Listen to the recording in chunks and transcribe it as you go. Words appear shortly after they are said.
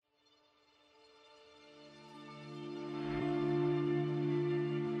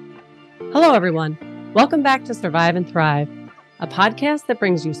Hello, everyone. Welcome back to Survive and Thrive, a podcast that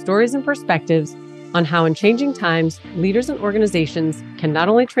brings you stories and perspectives on how in changing times, leaders and organizations can not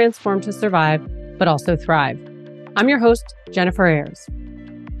only transform to survive, but also thrive. I'm your host, Jennifer Ayers.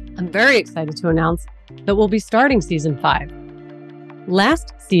 I'm very excited to announce that we'll be starting Season 5.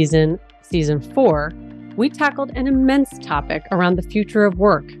 Last season, Season 4, we tackled an immense topic around the future of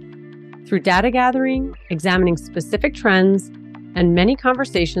work. Through data gathering, examining specific trends, and many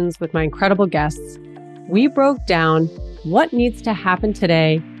conversations with my incredible guests, we broke down what needs to happen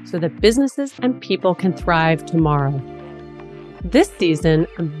today so that businesses and people can thrive tomorrow. This season,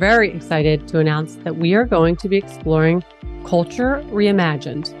 I'm very excited to announce that we are going to be exploring Culture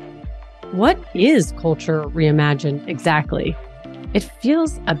Reimagined. What is Culture Reimagined exactly? It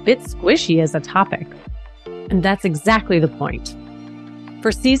feels a bit squishy as a topic, and that's exactly the point.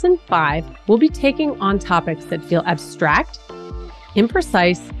 For Season 5, we'll be taking on topics that feel abstract,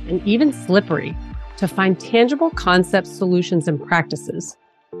 imprecise, and even slippery to find tangible concepts, solutions, and practices.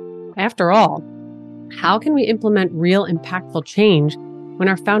 After all, how can we implement real impactful change when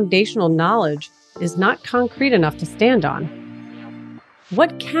our foundational knowledge is not concrete enough to stand on?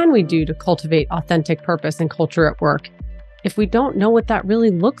 What can we do to cultivate authentic purpose and culture at work if we don't know what that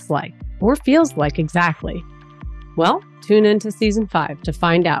really looks like or feels like exactly? Well, tune in to Season 5 to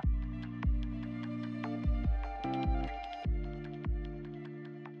find out.